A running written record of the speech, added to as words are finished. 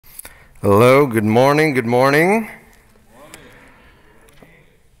Hello, good morning, good morning.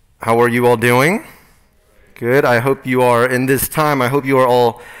 How are you all doing? Good. I hope you are, in this time, I hope you are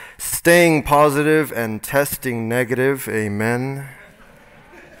all staying positive and testing negative. Amen.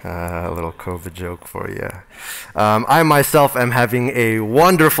 A little COVID joke for you. I myself am having a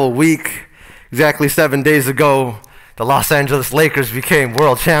wonderful week. Exactly 7 days ago, the Los Angeles Lakers became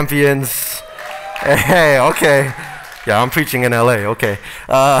world champions. Hey, okay. Yeah, I'm preaching in LA, okay.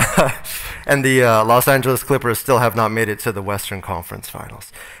 And the Los Angeles Clippers still have not made it to the Western Conference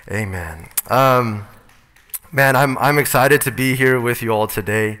Finals. Amen. Man, I'm excited to be here with you all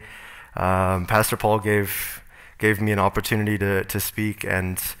today. Pastor Paul gave me an opportunity to speak,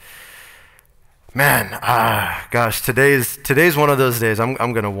 and man, gosh, today's one of those days.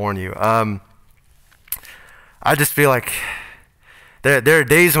 I'm gonna warn you. I just feel like there are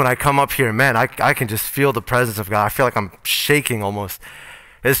days when I come up here, man, I can just feel the presence of God. I feel like I'm shaking almost.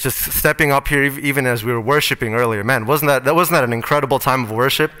 It's just stepping up here, even as we were worshiping earlier. Man, wasn't that an incredible time of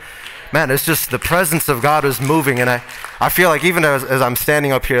worship? Man, it's just the presence of God is moving, and I feel like even as I'm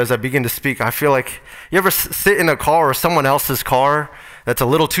standing up here, as I begin to speak, I feel like, you ever sit in a car or someone else's car that's a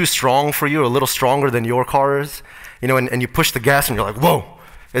little too strong for you, a little stronger than your car is, you know, and you push the gas and you're like, whoa.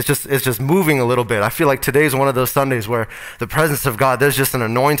 It's just moving a little bit. I feel like today's one of those Sundays where the presence of God, there's just an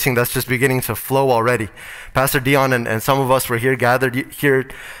anointing that's just beginning to flow already. Pastor Dion and some of us were here, gathered here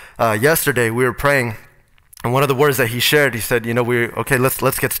yesterday. We were praying, and one of the words that he shared, he said, you know,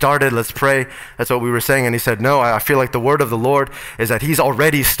 let's get started, let's pray. That's what we were saying. And he said, no, I feel like the word of the Lord is that he's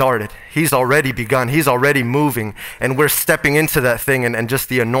already started. He's already begun. He's already moving. And we're stepping into that thing, and just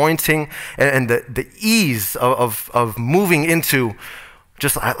the anointing and the ease of moving into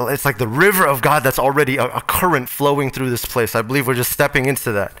it's like the river of God that's already a current flowing through this place. I believe we're just stepping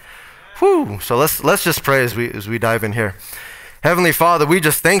into that. Whew. So let's just pray as we dive in here. Heavenly Father, we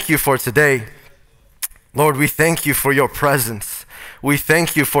just thank you for today. Lord, we thank you for your presence. We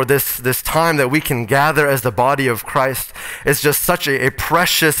thank you for this time that we can gather as the body of Christ. It's just such a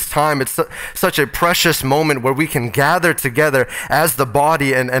precious time. It's such a precious moment where we can gather together as the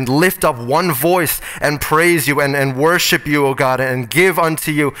body and lift up one voice and praise you and worship you, O God, and give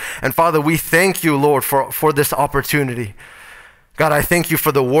unto you. And Father, we thank you, Lord, for this opportunity. God, I thank you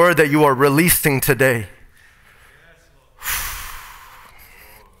for the word that you are releasing today.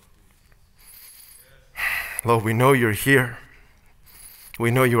 Lord, we know you're here. We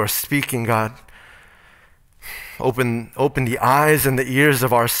know you are speaking, God. Open the eyes and the ears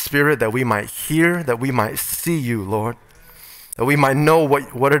of our spirit that we might hear, that we might see you, Lord. That we might know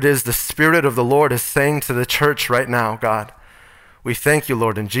what it is the Spirit of the Lord is saying to the church right now, God. We thank you,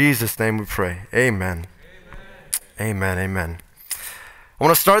 Lord. In Jesus' name we pray. Amen. Amen. Amen. Amen. I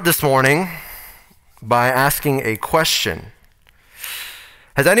want to start this morning by asking a question.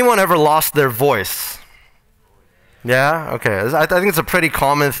 Has anyone ever lost their voice? Yeah? Okay. I think it's a pretty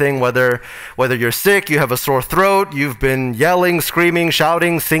common thing, whether you're sick, you have a sore throat, you've been yelling, screaming,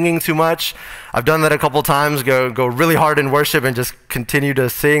 shouting, singing too much. I've done that a couple times, go really hard in worship and just continue to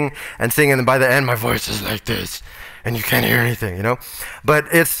sing, and then by the end my voice is like this, and you can't hear anything, you know? But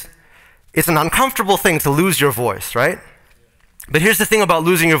it's an uncomfortable thing to lose your voice, right? But here's the thing about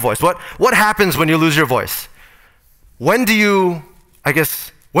losing your voice. What happens when you lose your voice? When do you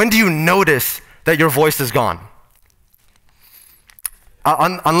notice that your voice is gone?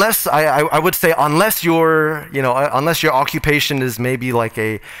 Unless your occupation is maybe like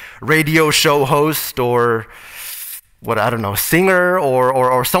a radio show host or singer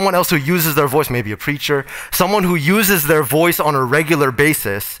or someone else who uses their voice, maybe a preacher, someone who uses their voice on a regular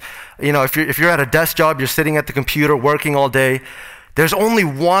basis. You know, if you're at a desk job, you're sitting at the computer working all day, there's only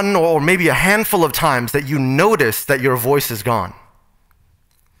one or maybe a handful of times that you notice that your voice is gone.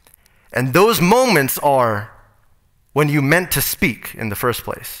 And those moments are when you meant to speak in the first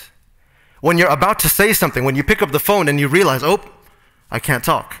place. When you're about to say something, when you pick up the phone and you realize, oh, I can't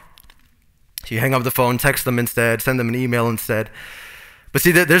talk. So you hang up the phone, text them instead, send them an email instead. But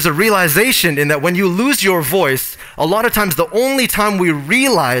see, there's a realization in that when you lose your voice, a lot of times the only time we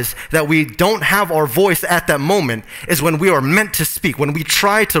realize that we don't have our voice at that moment is when we are meant to speak, when we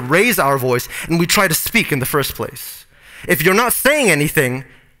try to raise our voice and we try to speak in the first place. If you're not saying anything,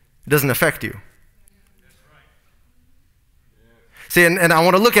 it doesn't affect you. See, and I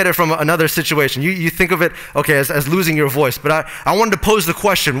want to look at it from another situation. You think of it, okay, as losing your voice, but I wanted to pose the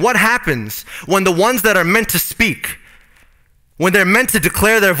question, what happens when the ones that are meant to speak, when they're meant to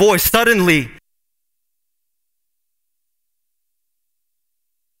declare their voice, suddenly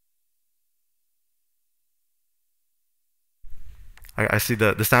I see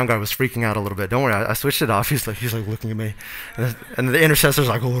the sound guy was freaking out a little bit. Don't worry, I switched it off. He's like looking at me. And the intercessor's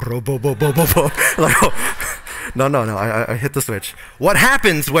like, oh, bo, bo, bo, bo, bo. Like, oh. No, I hit the switch. What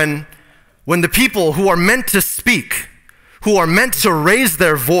happens when the people who are meant to speak, who are meant to raise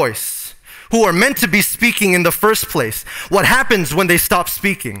their voice, who are meant to be speaking in the first place, what happens when they stop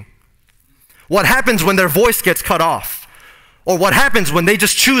speaking? What happens when their voice gets cut off? Or what happens when they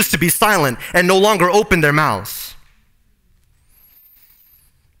just choose to be silent and no longer open their mouths?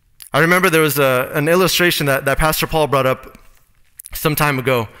 I remember there was an illustration that Pastor Paul brought up some time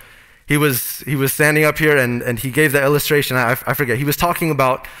ago. He was standing up here and he gave the illustration. I forget. He was talking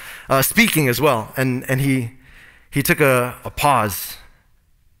about speaking as well. And he took a pause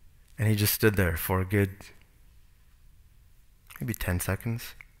and he just stood there for a good maybe 10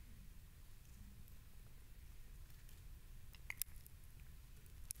 seconds.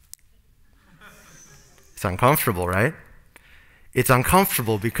 It's uncomfortable, right? It's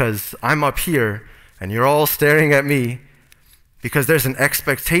uncomfortable because I'm up here and you're all staring at me because there's an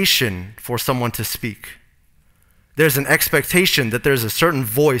expectation for someone to speak. There's an expectation that there's a certain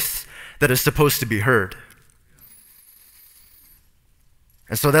voice that is supposed to be heard.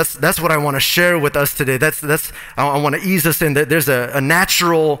 And so that's what I want to share with us today. I want to ease us in. That there's a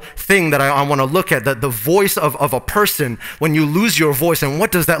natural thing that I want to look at, that the voice of a person, when you lose your voice, and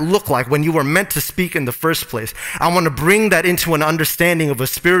what does that look like when you were meant to speak in the first place? I want to bring that into an understanding of a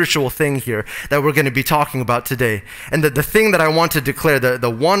spiritual thing here that we're going to be talking about today. And the thing that I want to declare, the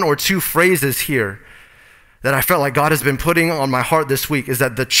one or two phrases here that I felt like God has been putting on my heart this week is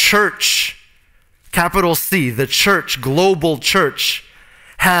that the church, capital C, the church, global church,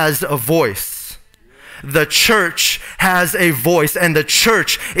 has a voice. The church has a voice, and the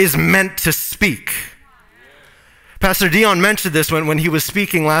church is meant to speak. Pastor Dion mentioned this when he was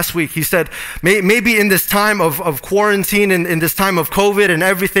speaking last week. He said, maybe in this time of quarantine, in this time of COVID and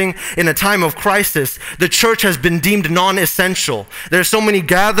everything, in a time of crisis, the church has been deemed non-essential. There's so many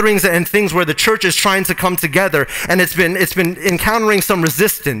gatherings and things where the church is trying to come together, and it's been encountering some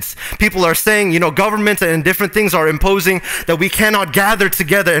resistance. People are saying, governments and different things are imposing that we cannot gather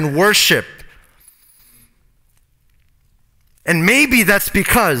together and worship. And maybe that's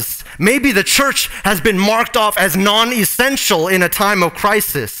because maybe the church has been marked off as non-essential in a time of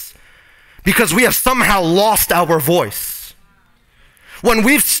crisis because we have somehow lost our voice. When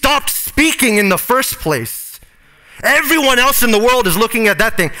we've stopped speaking in the first place, everyone else in the world is looking at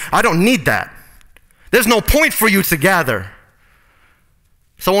that thing. I don't need that. There's no point for you to gather.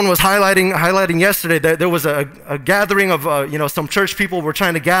 Someone was highlighting yesterday that there was a gathering of some church people were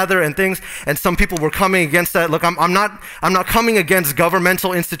trying to gather and things, and some people were coming against that. Look, I'm not coming against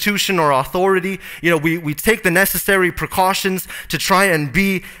governmental institution or authority. We take the necessary precautions to try and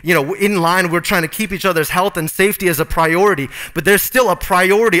be in line. We're trying to keep each other's health and safety as a priority, but there's still a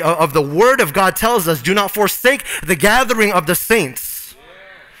priority of the Word of God tells us, do not forsake the gathering of the saints.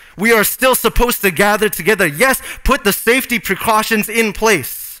 We are still supposed to gather together. Yes, put the safety precautions in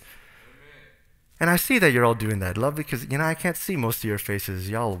place. Amen. And I see that you're all doing that, love, because, I can't see most of your faces.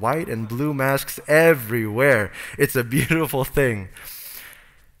 Y'all white and blue masks everywhere. It's a beautiful thing.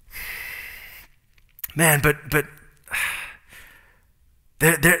 Man, but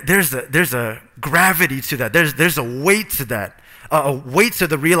there's a gravity to that. There's a weight to that. A weight to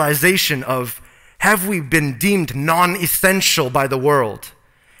the realization of, have we been deemed non-essential by the world?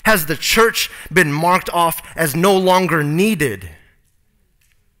 Has the church been marked off as no longer needed?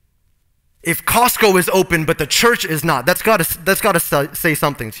 If Costco is open but the church is not, that's got to say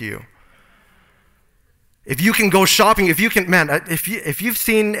something to you. If you can go shopping, if you've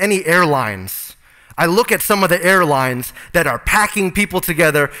seen any airlines, I look at some of the airlines that are packing people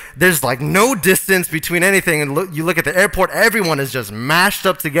together. There's like no distance between anything, and you look at the airport, everyone is just mashed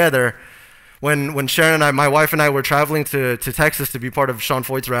up together. When Sharon and I, my wife and I, were traveling to Texas to be part of Sean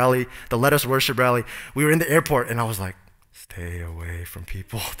Foyt's rally, the Let Us Worship rally, we were in the airport, and I was like, stay away from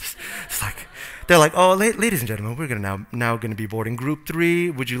people. It's like, they're like, oh, ladies and gentlemen, we're now going to be boarding group 3.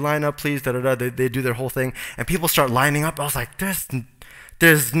 Would you line up, please? They do their whole thing, and people start lining up. I was like,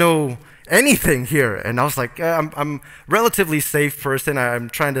 there's no anything here. And I was like, I'm relatively safe person. I'm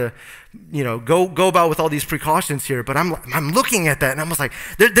trying to, go about with all these precautions here. But I'm looking at that, and I was like,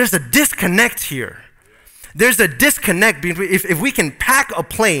 there's a disconnect here. There's a disconnect between if we can pack a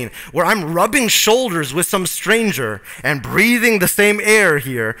plane where I'm rubbing shoulders with some stranger and breathing the same air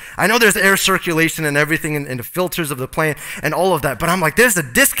here. I know there's air circulation and everything in the filters of the plane and all of that, but I'm like, there's a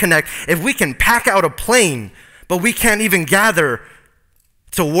disconnect if we can pack out a plane, but we can't even gather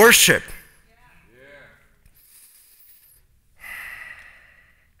to worship.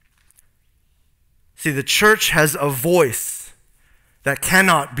 See, the church has a voice, that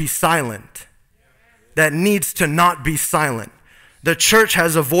cannot be silent, that needs to not be silent. The church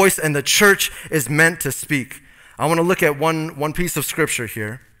has a voice, and the church is meant to speak. I want to look at one piece of scripture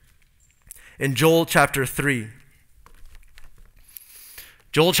here in Joel chapter 3.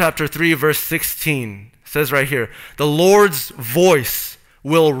 Joel chapter 3, verse 16 says right here, "The Lord's voice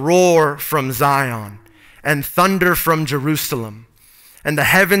will roar from Zion and thunder from Jerusalem. And the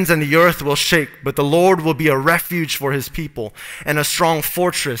heavens and the earth will shake, but the Lord will be a refuge for his people and a strong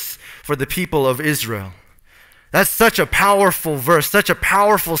fortress for the people of Israel." That's such a powerful verse, such a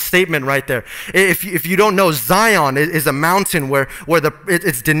powerful statement right there. If you don't know, Zion is a mountain where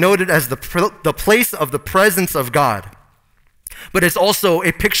it's denoted as the place of the presence of God. But it's also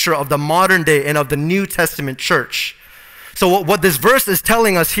a picture of the modern day and of the New Testament church. So what this verse is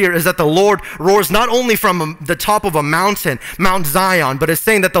telling us here is that the Lord roars not only from the top of a mountain, Mount Zion, but it's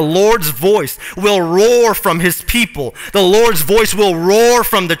saying that the Lord's voice will roar from his people. The Lord's voice will roar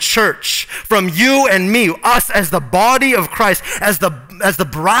from the church, from you and me, us as the body of Christ, as the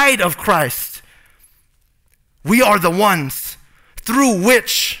bride of Christ. We are the ones through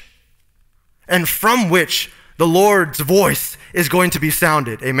which and from which the Lord's voice is going to be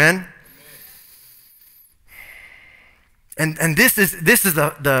sounded. Amen? And this is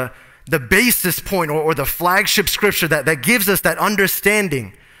the basis point or the flagship scripture that gives us that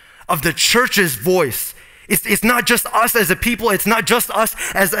understanding of the church's voice. It's not just us as a people, it's not just us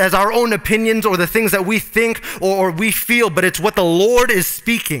as our own opinions or the things that we think or we feel, but it's what the Lord is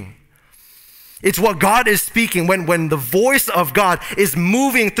speaking. It's what God is speaking. When the voice of God is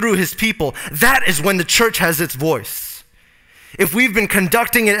moving through his people, that is when the church has its voice. If we've been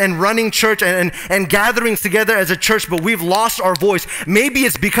conducting and running church and gatherings together as a church, but we've lost our voice, maybe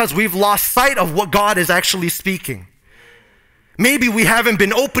it's because we've lost sight of what God is actually speaking. Maybe we haven't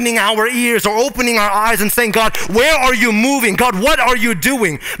been opening our ears or opening our eyes and saying, "God, where are you moving? God, what are you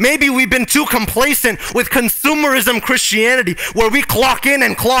doing?" Maybe we've been too complacent with consumerism Christianity, where we clock in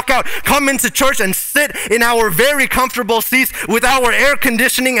and clock out, come into church and sit in our very comfortable seats with our air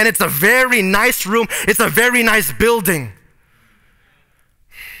conditioning, and it's a very nice room, it's a very nice building.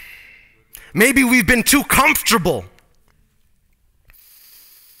 Maybe we've been too comfortable.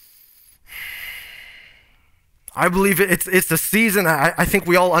 I believe it's a season, I think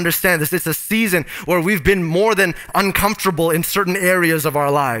we all understand this, it's a season where we've been more than uncomfortable in certain areas of our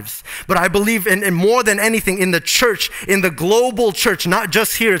lives. But I believe in more than anything in the church, in the global church, not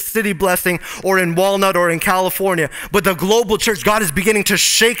just here at City Blessing or in Walnut or in California, but the global church, God is beginning to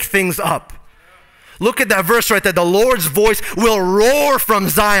shake things up. Look at that verse right there. The Lord's voice will roar from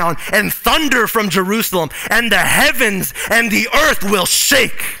Zion and thunder from Jerusalem, and the heavens and the earth will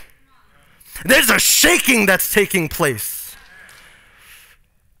shake. There's a shaking that's taking place.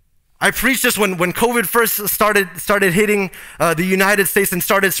 I preached this when COVID first started hitting the United States and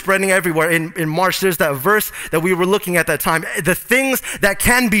started spreading everywhere in March. There's that verse that we were looking at that time. The things that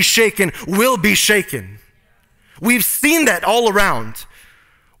can be shaken will be shaken. We've seen that all around.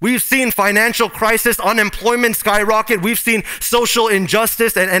 We've seen financial crisis, unemployment skyrocket. We've seen social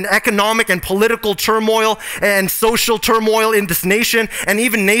injustice and economic and political turmoil and social turmoil in this nation and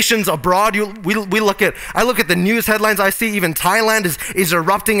even nations abroad. I look at the news headlines. I see even Thailand is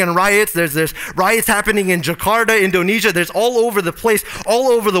erupting in riots. There's riots happening in Jakarta, Indonesia. There's all over the place, all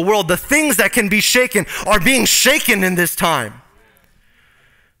over the world. The things that can be shaken are being shaken in this time.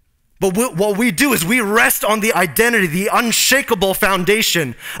 But what we do is we rest on the identity, the unshakable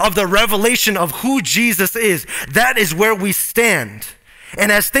foundation of the revelation of who Jesus is. That is where we stand.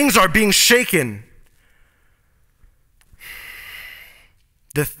 And as things are being shaken,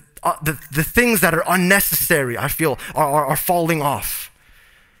 the things that are unnecessary, I feel, are falling off.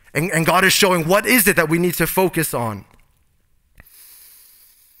 And God is showing what is it that we need to focus on.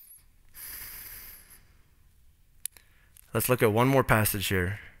 Let's look at one more passage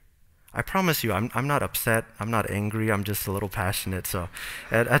here. I promise you, I'm not upset, I'm not angry, I'm just a little passionate. So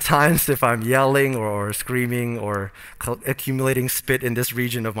at times, if I'm yelling or screaming or accumulating spit in this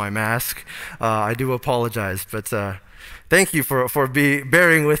region of my mask, I do apologize. But thank you for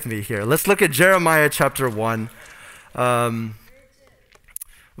bearing with me here. Let's look at Jeremiah chapter 1,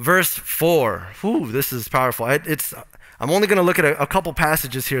 verse 4. Ooh, this is powerful. I'm only going to look at a couple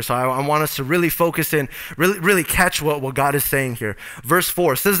passages here, so I want us to really focus in, really catch what God is saying here. Verse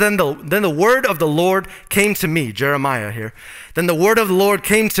 4 says, Then the word of the Lord came to me, Jeremiah here. Then the word of the Lord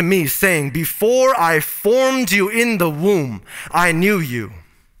came to me, saying, Before I formed you in the womb, I knew you.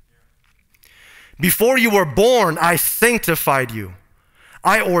 Before you were born, I sanctified you.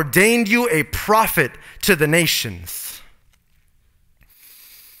 I ordained you a prophet to the nations.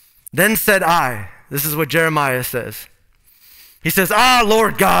 Then said I, this is what Jeremiah says, He says,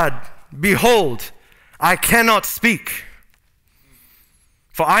 Lord God, behold, I cannot speak,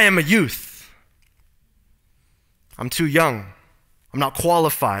 for I am a youth. I'm too young. I'm not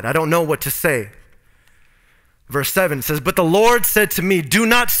qualified. I don't know what to say. Verse 7 says, but the Lord said to me, do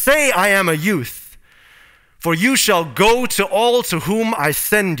not say I am a youth, for you shall go to all to whom I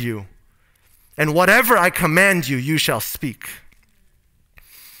send you, and whatever I command you, you shall speak.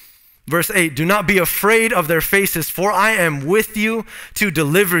 Verse 8, do not be afraid of their faces, for I am with you to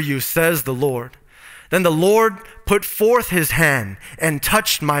deliver you, says the Lord. Then the Lord put forth his hand and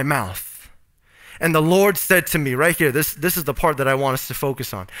touched my mouth. And the Lord said to me, right here, this is the part that I want us to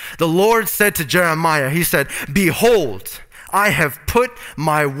focus on. The Lord said to Jeremiah, he said, behold, I have put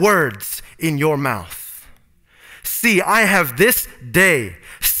my words in your mouth. See, I have this day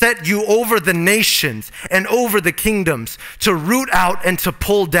set you over the nations and over the kingdoms, to root out and to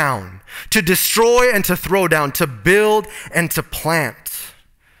pull down, to destroy and to throw down, to build and to plant.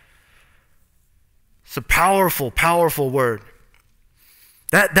 It's a powerful, powerful word.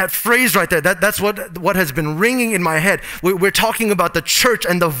 That phrase right there, that's what has been ringing in my head. We're talking about the church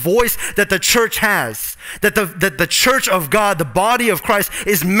and the voice that the church has. That the church of God, the body of Christ,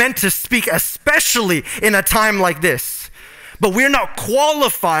 is meant to speak, especially in a time like this. But we're not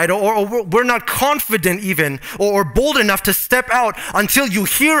qualified or we're not confident even or bold enough to step out until you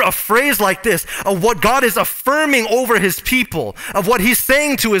hear a phrase like this of what God is affirming over his people, of what he's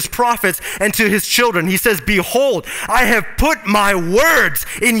saying to his prophets and to his children. He says, behold, I have put my words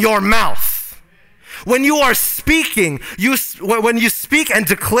in your mouth. When you are speaking, when you speak and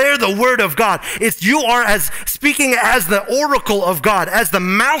declare the word of God, you are as speaking as the oracle of God, as the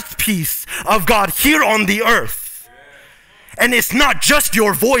mouthpiece of God here on the earth. And it's not just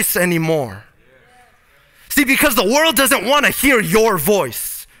your voice anymore. See, because the world doesn't want to hear your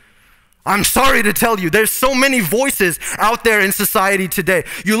voice. I'm sorry to tell you, there's so many voices out there in society today.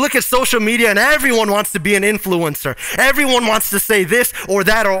 You look at social media and everyone wants to be an influencer. Everyone wants to say this or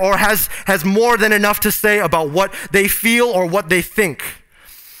that or has more than enough to say about what they feel or what they think.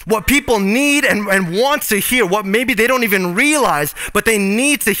 What people need and want to hear, what maybe they don't even realize, but they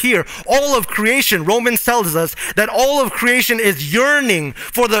need to hear. All of creation, Romans tells us that all of creation is yearning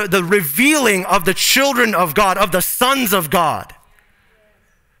for the revealing of the children of God, of the sons of God.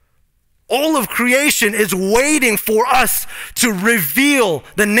 All of creation is waiting for us to reveal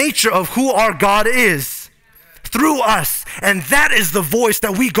the nature of who our God is through us. And that is the voice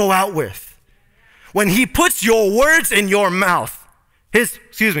that we go out with. When he puts your words in your mouth,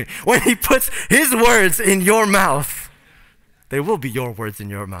 when he puts his words in your mouth, they will be your words in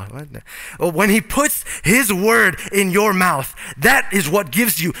your mouth. When he puts his word in your mouth, that is what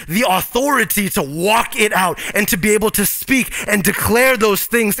gives you the authority to walk it out and to be able to speak and declare those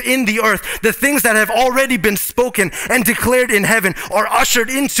things in the earth. The things that have already been spoken and declared in heaven are ushered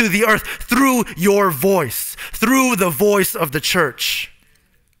into the earth through your voice, through the voice of the church.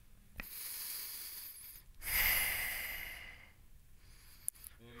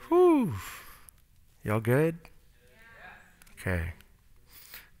 Whew. Y'all good? Okay.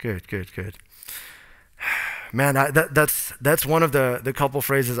 Good. Man, that's one of the couple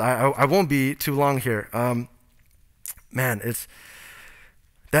phrases. I won't be too long here. Man, it's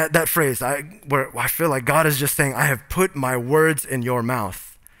that phrase where I feel like God is just saying, I have put my words in your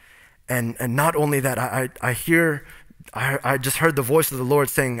mouth. And not only that, I just heard the voice of the Lord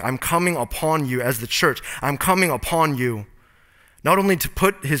saying, I'm coming upon you as the church. I'm coming upon you. Not only to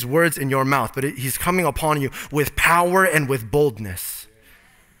put his words in your mouth, but he's coming upon you with power and with boldness.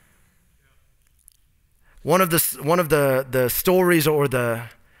 One of the stories or the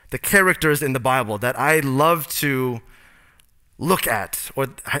characters in the Bible that I love to look at, or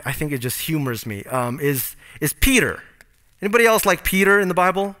I think it just humors me, is Peter. Anybody else like Peter in the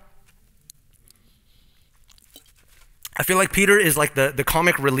Bible? I feel like Peter is like the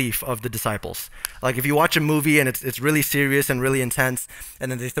comic relief of the disciples. Like if you watch a movie and it's really serious and really intense, and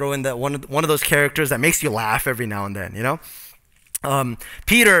then they throw in that one of those characters that makes you laugh every now and then, you know?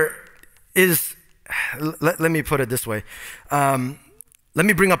 Peter is, let me put it this way. Let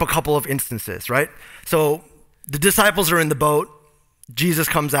me bring up a couple of instances, right? So the disciples are in the boat. Jesus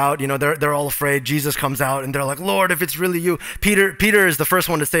comes out, you know, they're all afraid. Jesus comes out and they're like, Lord, if it's really you. Peter is the first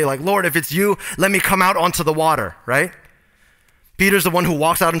one to say, like, Lord, if it's you, let me come out onto the water, right? Peter's the one who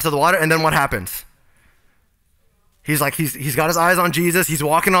walks out into the water, and then what happens? He's like, he's got his eyes on Jesus, he's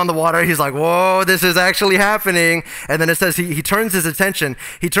walking on the water, he's like, whoa, this is actually happening. And then it says he turns his attention,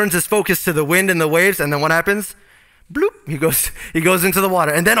 he turns his focus to the wind and the waves, and then what happens? Bloop, he goes into the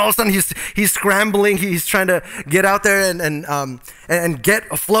water. And then all of a sudden he's scrambling, he's trying to get out there and get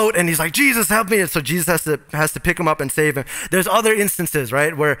afloat, and he's like, Jesus, help me. And so Jesus has to pick him up and save him. There's other instances,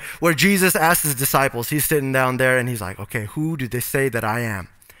 right, where Jesus asks his disciples, he's sitting down there and he's like, okay, who do they say that I am?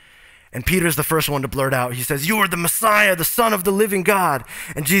 And Peter's the first one to blurt out. He says, you are the Messiah, the Son of the living God.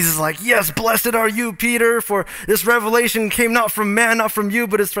 And Jesus is like, yes, blessed are you, Peter, for this revelation came not from man, not from you,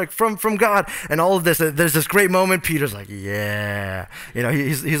 but it's like from God. And all of this, there's this great moment. Peter's like, yeah. You know,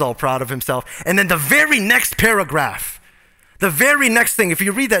 he's all proud of himself. And then the very next paragraph, the very next thing, if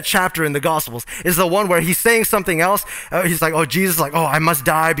you read that chapter in the Gospels, is the one where he's saying something else. He's like, oh, Jesus is like, oh, I must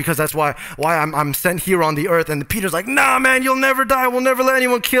die because that's why I'm sent here on the earth. And Peter's like, nah, man, you'll never die. We'll never let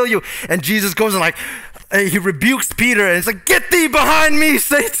anyone kill you. And Jesus goes and like, he rebukes Peter and he's like, get thee behind me,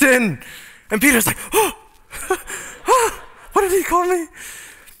 Satan. And Peter's like, what did he call me?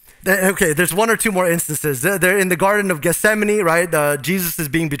 Okay, there's one or two more instances. They're in the Garden of Gethsemane, right? Jesus is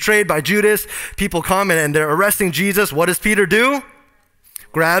being betrayed by Judas. People come and they're arresting Jesus. What does Peter do?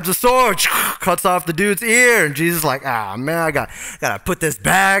 Grabs a sword, cuts off the dude's ear. And Jesus is like, man, I gotta put this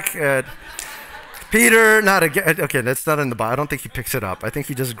back. Peter, not again. Okay, that's not in the Bible. I don't think he picks it up. I think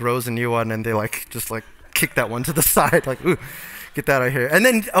he just grows a new one and they just kick that one to the side. Like, ooh, get that out of here. And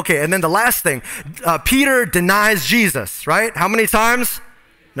then the last thing, Peter denies Jesus, right? How many times?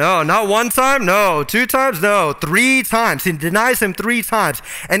 No, not one time, no. 2 times, no. 3 times. He denies him 3 times.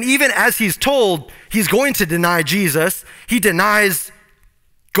 And even as he's told he's going to deny Jesus, he denies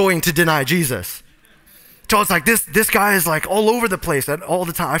going to deny Jesus. So it's like this guy is like all over the place all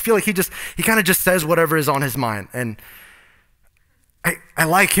the time. I feel like he kind of just says whatever is on his mind. And I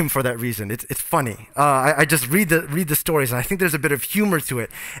like him for that reason. It's funny. I just read the stories, and I think there's a bit of humor to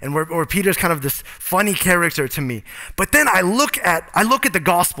it, and where Peter's kind of this funny character to me. But then I look at the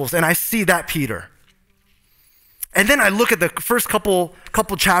Gospels, and I see that Peter. And then I look at the first couple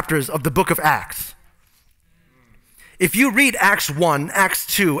chapters of the book of Acts. If you read Acts 1, Acts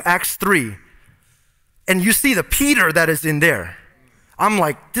 2, Acts 3, and you see the Peter that is in there, I'm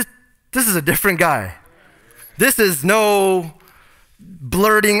like, this is a different guy. This is no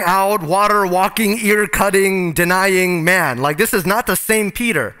blurting out, water walking, ear cutting, denying man. Like, this is not the same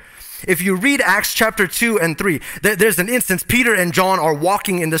Peter. If you read Acts chapter 2 and 3, there's an instance, Peter and John are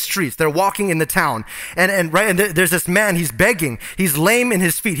walking in the streets. They're walking in the town. And there's this man, he's begging. He's lame in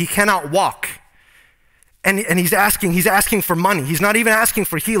his feet. He cannot walk. And he's asking for money. He's not even asking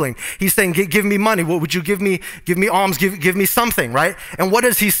for healing. He's saying, give me money. What would you give me? Give me alms, give me something, right? And what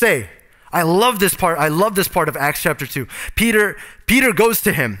does he say? I love this part of Acts chapter 2. Peter goes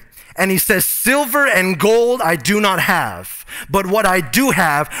to him and he says, silver and gold I do not have, but what I do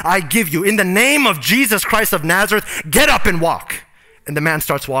have, I give you. In the name of Jesus Christ of Nazareth, get up and walk. And the man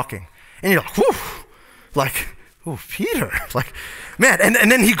starts walking. And you're like, whew, like, oh, Peter, like, man. And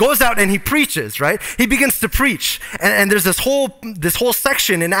then he goes out and he preaches, right? He begins to preach. And there's this whole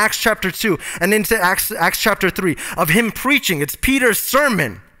section in Acts chapter 2 and into Acts chapter 3 of him preaching. It's Peter's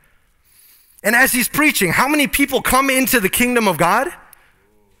sermon. And as he's preaching, how many people come into the kingdom of God?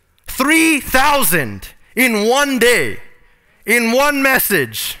 3,000 in one day, in one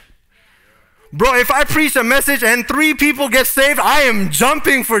message. Bro, if I preach a message and 3 people get saved, I am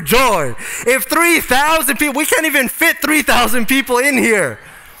jumping for joy. If 3,000 people, we can't even fit 3,000 people in here.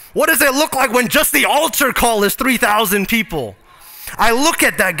 What does it look like when just the altar call is 3,000 people? I look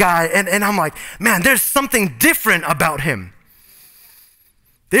at that guy and I'm like, man, there's something different about him.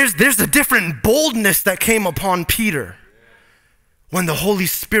 There's a different boldness that came upon Peter when the Holy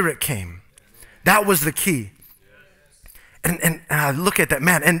Spirit came. That was the key. And I look at that,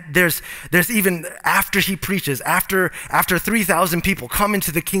 man, and there's even after he preaches, after 3,000 people come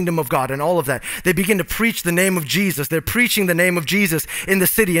into the kingdom of God and all of that, they begin to preach the name of Jesus. They're preaching the name of Jesus in the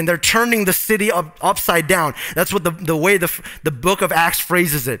city, and they're turning the city upside down. That's what the way the book of Acts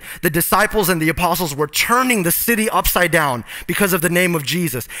phrases it. The disciples and the apostles were turning the city upside down because of the name of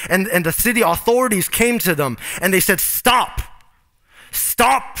Jesus. And the city authorities came to them and they said, stop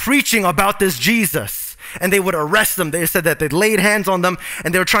preaching about this Jesus. And they would arrest them. They said that they laid hands on them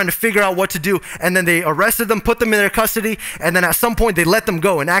and they were trying to figure out what to do. And then they arrested them, put them in their custody, and then at some point they let them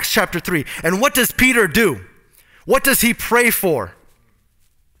go in Acts chapter 3. And what does Peter do? What does he pray for?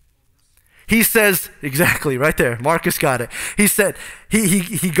 He says, exactly, right there, Marcus got it. He said,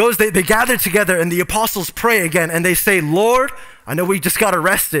 he goes, they gather together and the apostles pray again and they say, Lord, I know we just got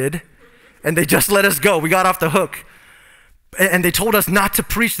arrested and they just let us go. We got off the hook. And they told us not to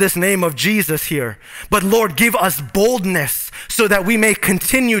preach this name of Jesus here. But Lord, give us boldness so that we may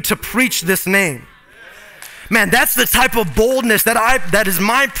continue to preach this name. Man, that's the type of boldness that is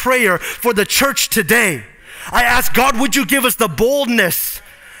my prayer for the church today. I ask, God, would you give us the boldness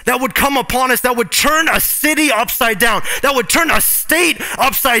that would come upon us, that would turn a city upside down, that would turn a state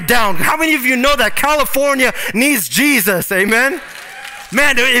upside down. How many of you know that California needs Jesus? Amen?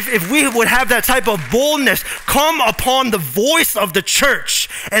 Man, if we would have that type of boldness come upon the voice of the church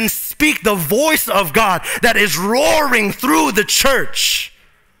and speak the voice of God that is roaring through the church,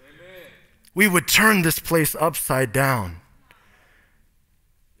 amen, we would turn this place upside down.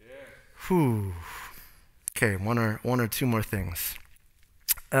 Yeah. Whew. Okay, one or two more things.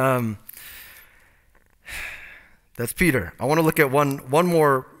 That's Peter. I want to look at one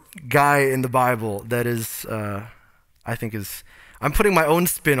more guy in the Bible that is, I think is, I'm putting my own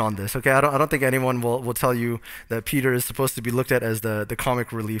spin on this, okay? I don't think anyone will tell you that Peter is supposed to be looked at as the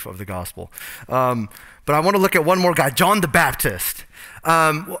comic relief of the gospel. But I want to look at one more guy, John the Baptist.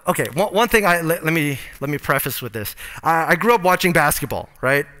 Okay, one thing, let me preface with this. I grew up watching basketball,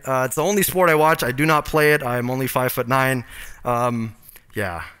 right? It's the only sport I watch. I do not play it. I'm only 5'9".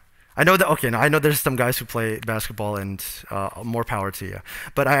 Yeah. I know that, okay, now I know there's some guys who play basketball and more power to you.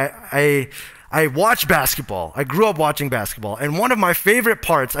 But I watch basketball. I grew up watching basketball. And one of my favorite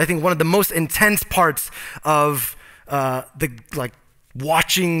parts, I think one of the most intense parts of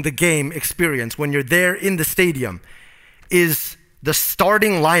watching the game experience when you're there in the stadium is the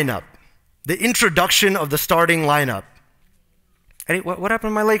starting lineup, the introduction of the starting lineup. What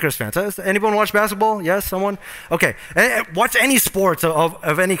happened to my Lakers fans? Anyone watch basketball? Yes, someone? Okay, watch any sports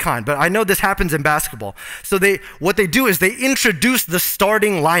of any kind, but I know this happens in basketball. So what they do is they introduce the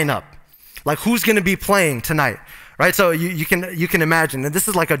starting lineup, like who's going to be playing tonight, right? So you can imagine, and this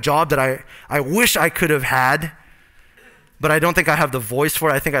is like a job that I wish I could have had, but I don't think I have the voice for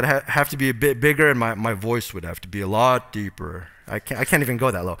it. I think I'd have to be a bit bigger, and my voice would have to be a lot deeper. I can't even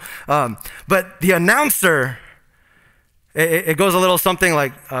go that low. But the announcer, it goes a little something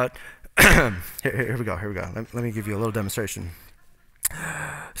like, here we go. Let me give you a little demonstration.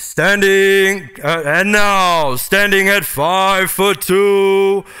 Standing at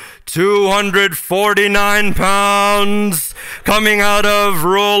 5'2", 249 pounds, coming out of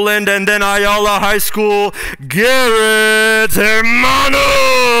Roland and then Ayala High School, Garrett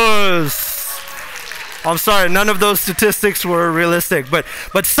Hermanos. I'm sorry, none of those statistics were realistic, but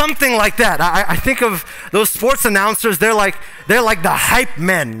something like that. I think of those sports announcers, they're like the hype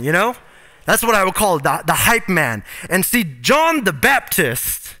men, you know? That's what I would call the hype man. And see, John the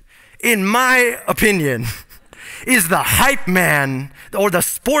Baptist, in my opinion, is the hype man or the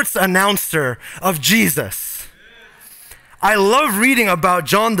sports announcer of Jesus. I love reading about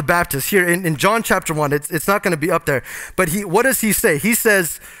John the Baptist here in John chapter 1. It's not going to be up there, but what does he say? He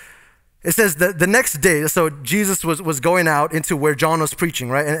says, it says that the next day, so Jesus was going out into where John was preaching,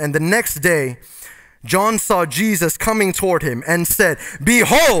 right? And the next day, John saw Jesus coming toward him and said,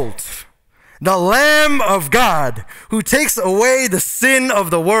 "Behold, the Lamb of God who takes away the sin of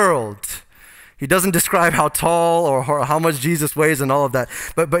the world." He doesn't describe how tall or how much Jesus weighs and all of that,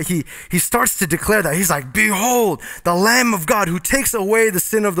 but he starts to declare that. He's like, "Behold, the Lamb of God who takes away the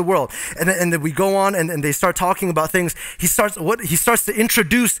sin of the world." And then we go on and they start talking about things. He starts to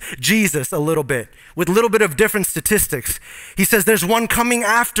introduce Jesus a little bit with a little bit of different statistics. He says, "There's one coming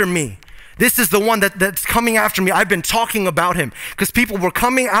after me. This is the one that's coming after me. I've been talking about him," because people were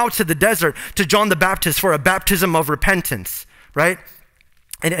coming out to the desert to John the Baptist for a baptism of repentance, right?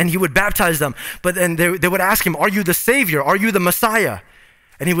 And he would baptize them, but then they would ask him, "Are you the Savior? Are you the Messiah?"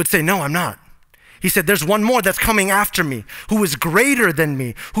 And he would say, "No, I'm not." He said, "There's one more that's coming after me, who is greater than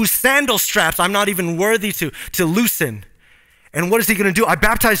me, whose sandal straps I'm not even worthy to loosen." And what is he going to do? "I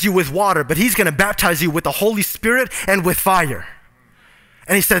baptize you with water, but he's going to baptize you with the Holy Spirit and with fire."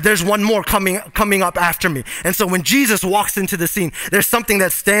 And he said, "There's one more coming up after me." And so when Jesus walks into the scene, there's something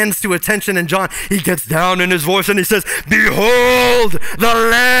that stands to attention in John. He gets down in his voice and he says, "Behold, the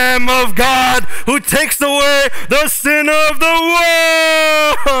Lamb of God who takes away the sin of the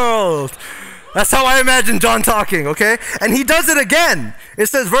world." That's how I imagine John talking, okay? And he does it again. It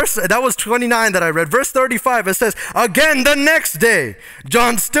says, that was 29 that I read. Verse 35, it says, "Again the next day,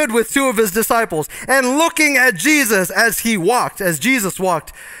 John stood with two of his disciples, and looking at Jesus as Jesus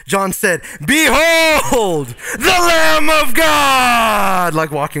walked, John said, 'Behold, the Lamb of God!'"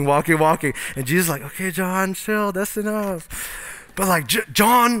 Like walking. And Jesus like, "Okay, John, chill, that's enough." But like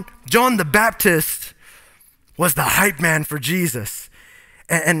John the Baptist was the hype man for Jesus.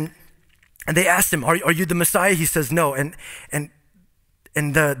 And they asked him, are you the Messiah? He says no. And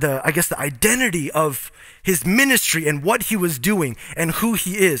I guess the identity of his ministry and what he was doing and who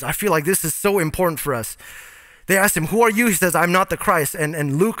he is, I feel like this is so important for us. They asked him, "Who are you?" He says, "I'm not the Christ."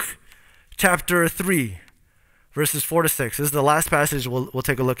 And Luke chapter 3, verses 4 to 6. This is the last passage we'll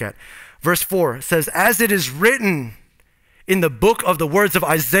take a look at. Verse 4 says, as it is written in the book of the words of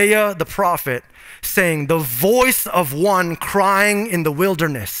Isaiah the prophet, saying, the voice of one crying in the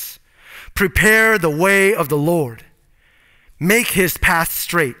wilderness, prepare the way of the Lord, make his path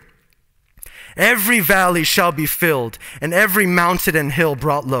straight. Every valley shall be filled, and every mountain and hill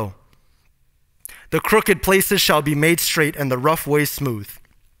brought low. The crooked places shall be made straight, and the rough ways smooth.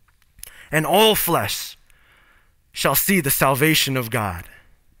 And all flesh shall see the salvation of God.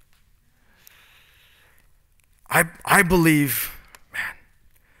 I believe, man,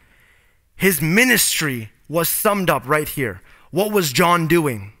 his ministry was summed up right here. What was John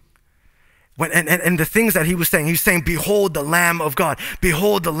doing? And the things that he was saying, behold the Lamb of God.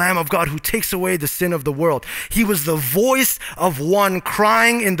 Behold the Lamb of God who takes away the sin of the world. He was the voice of one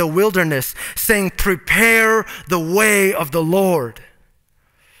crying in the wilderness, saying, prepare the way of the Lord.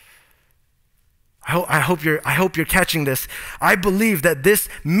 I hope you're catching this. I believe that this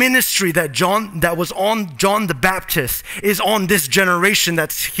ministry that was on John the Baptist is on this generation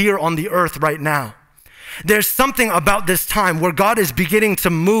that's here on the earth right now. There's something about this time where God is beginning to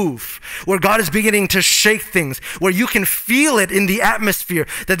move, where God is beginning to shake things, where you can feel it in the atmosphere,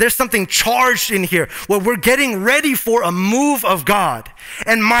 that there's something charged in here, where we're getting ready for a move of God.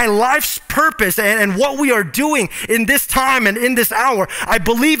 And my life's purpose and what we are doing in this time and in this hour, I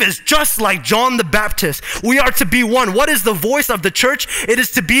believe is just like John the Baptist. We are to be one. What is the voice of the church? It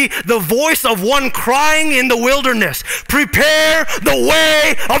is to be the voice of one crying in the wilderness. Prepare the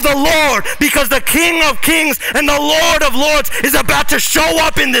way of the Lord, because the King of Kings and the Lord of Lords is about to show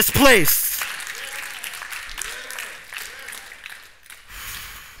up in this place.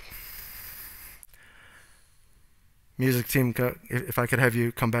 Music team, if I could have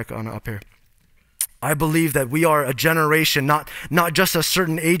you come back on up here. I believe that we are a generation, not just a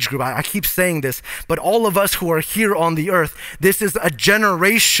certain age group. I keep saying this, but all of us who are here on the earth, this is a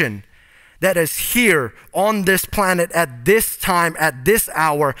generation that is here on this planet at this time, at this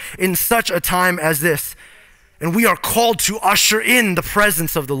hour, in such a time as this. And we are called to usher in the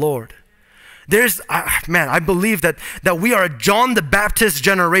presence of the Lord. I believe that we are a John the Baptist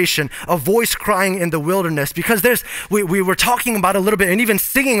generation, a voice crying in the wilderness, because we were talking about it a little bit and even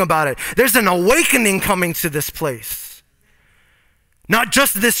singing about it. There's an awakening coming to this place. Not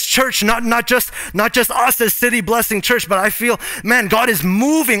just this church, not just us as City Blessing Church, but I feel, man, God is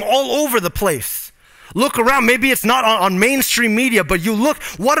moving all over the place. Look around. Maybe it's not on mainstream media, but you look,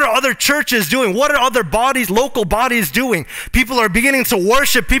 what are other churches doing? What are other bodies, local bodies doing? People are beginning to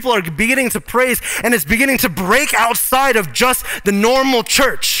worship. People are beginning to praise, and it's beginning to break outside of just the normal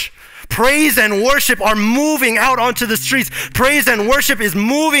church. Praise and worship are moving out onto the streets. Praise and worship is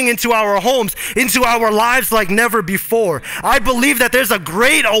moving into our homes, into our lives like never before. I believe that there's a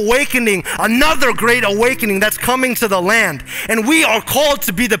great awakening, another great awakening that's coming to the land. And we are called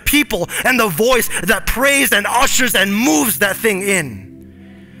to be the people and the voice that prays and ushers and moves that thing in.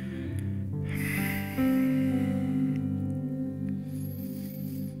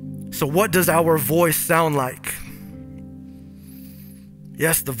 So what does our voice sound like?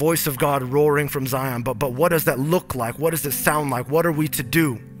 Yes, the voice of God roaring from Zion, but what does that look like? What does it sound like? What are we to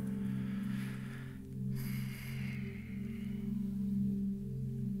do?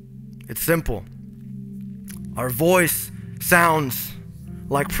 It's simple. Our voice sounds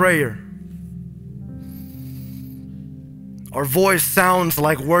like prayer. Our voice sounds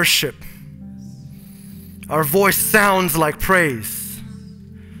like worship. Our voice sounds like praise.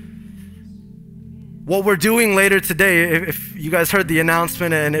 What we're doing later today, if you guys heard the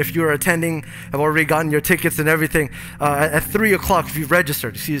announcement and if you're attending, have already gotten your tickets and everything, at 3 o'clock, if you've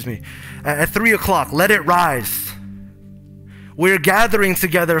registered, at 3 o'clock, let it rise. We're gathering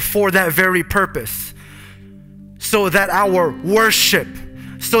together for that very purpose, so that our worship,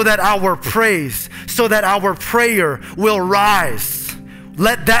 so that our praise, so that our prayer will rise.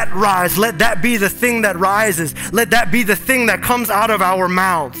 Let that rise. Let that be the thing that rises. Let that be the thing that comes out of our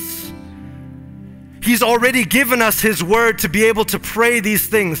mouths. He's already given us His word to be able to pray these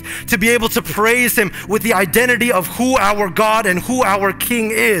things, to be able to praise Him with the identity of who our God and who our King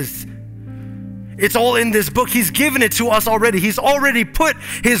is. It's all in this book. He's given it to us already. He's already put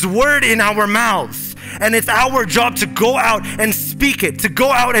His word in our mouths. And it's our job to go out and speak it, to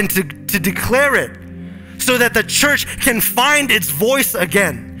go out and to declare it, so that the church can find its voice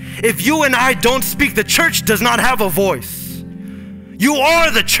again. If you and I don't speak, the church does not have a voice. You are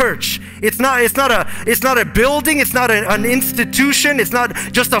the church. It's not a building. It's not an institution. It's not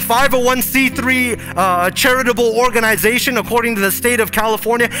just a 501c3 charitable organization according to the state of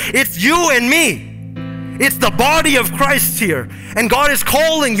California. It's you and me. It's the body of Christ here. And God is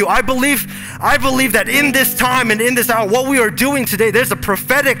calling you. I believe that in this time and in this hour, what we are doing today, there's a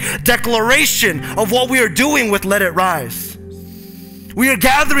prophetic declaration of what we are doing with Let It Rise. We are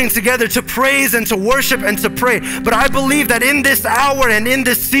gathering together to praise and to worship and to pray. But I believe that in this hour and in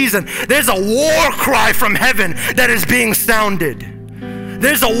this season, there's a war cry from heaven that is being sounded.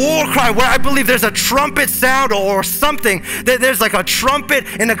 There's a war cry where I believe there's a trumpet sound or something. There's like a trumpet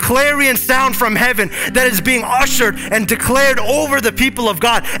and a clarion sound from heaven that is being ushered and declared over the people of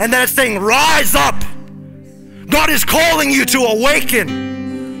God. And that is saying, rise up. God is calling you to awaken.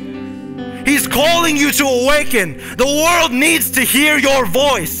 He's calling you to awaken. The world needs to hear your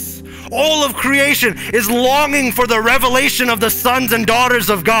voice. All of creation is longing for the revelation of the sons and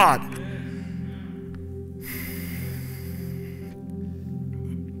daughters of God.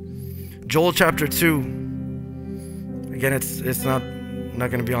 Joel chapter 2, again, it's not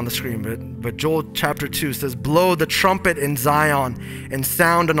going to be on the screen, but Joel chapter 2 says, blow the trumpet in Zion and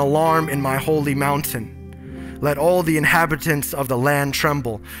sound an alarm in my holy mountain. Let all the inhabitants of the land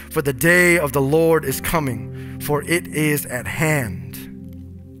tremble, for the day of the Lord is coming, for it is at hand.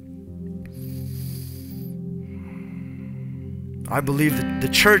 I believe that the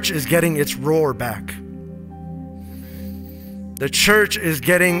church is getting its roar back. The church is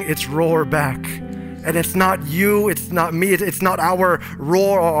getting its roar back. And it's not you, it's not me, it's not our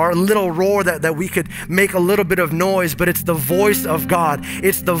roar or our little roar that we could make a little bit of noise, but it's the voice of God.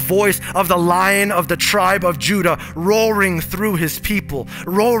 It's the voice of the Lion of the tribe of Judah roaring through his people,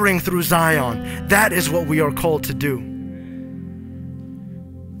 roaring through Zion. That is what we are called to do.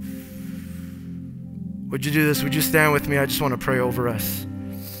 Would you do this? Would you stand with me? I just want to pray over us.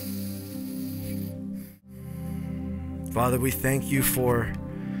 Father, we thank you for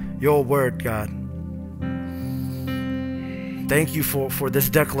your word, God. Thank you for this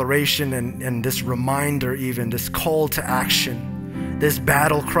declaration and this reminder, even this call to action, this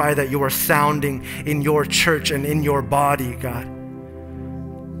battle cry that you are sounding in your church and in your body, God.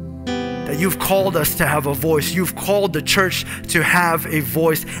 That you've called us to have a voice. You've called the church to have a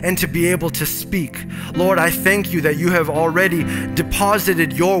voice and to be able to speak. Lord, I thank you that you have already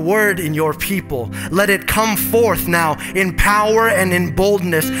deposited your word in your people. Let it come forth now in power and in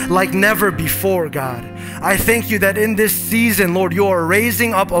boldness like never before, God. I thank you that in this season, Lord, you are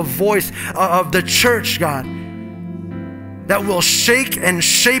raising up a voice of the church, God, that will shake and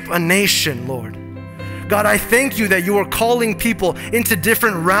shape a nation, Lord. God, I thank you that you are calling people into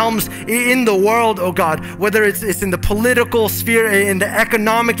different realms in the world, oh God, whether it's in the political sphere, in the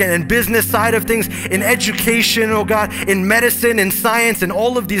economic and business side of things, in education, oh God, in medicine, in science, in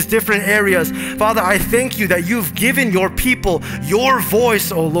all of these different areas. Father, I thank you that you've given your people your voice,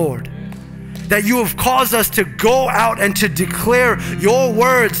 oh Lord, that you have caused us to go out and to declare your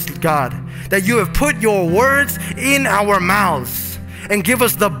words, God, that you have put your words in our mouths. And give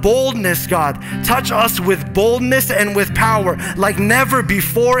us the boldness, God. Touch us with boldness and with power like never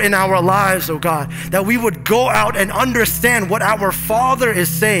before in our lives, oh God. That we would go out and understand what our Father is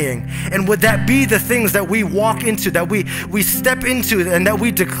saying. And would that be the things that we walk into, that we step into, and that we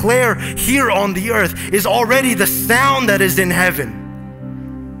declare here on the earth is already the sound that is in heaven.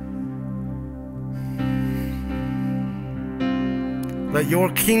 Let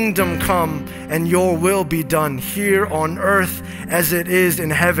your kingdom come and your will be done here on earth as it is in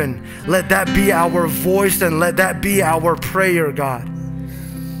heaven. Let that be our voice and let that be our prayer, God.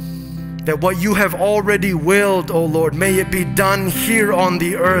 That what you have already willed, oh Lord, may it be done here on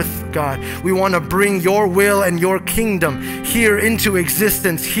the earth, God. We want to bring your will and your kingdom here into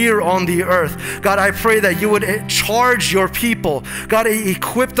existence, here on the earth. God, I pray that you would charge your people. God,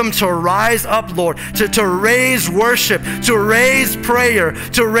 equip them to rise up, Lord, to raise worship, to raise prayer,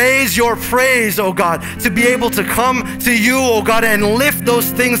 to raise your praise, oh God, to be able to come to you, oh God, and lift those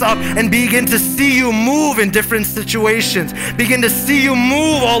things up and begin to see you move in different situations. Begin to see you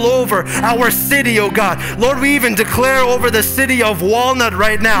move all over our city, oh God. Lord, we even declare over the city of Walnut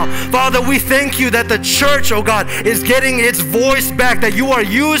right now. Father, we thank you that the church, oh God, is getting its voice back, that you are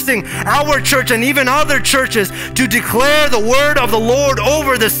using our church and even other churches to declare the word of the Lord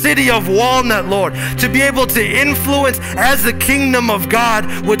over the city of Walnut, Lord, to be able to influence as the kingdom of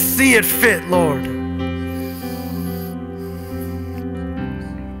God would see it fit, Lord.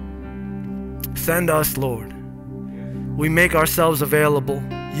 Send us, Lord. We make ourselves available.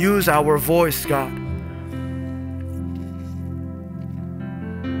 Use our voice, God.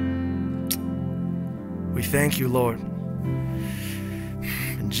 We thank you, Lord.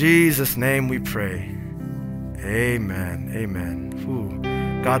 In Jesus' name we pray. Amen. Amen. Ooh.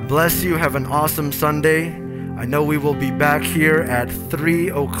 God bless you. Have an awesome Sunday. I know we will be back here at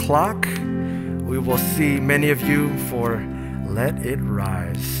 3 o'clock we will see many of you for Let It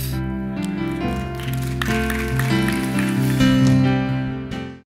Rise.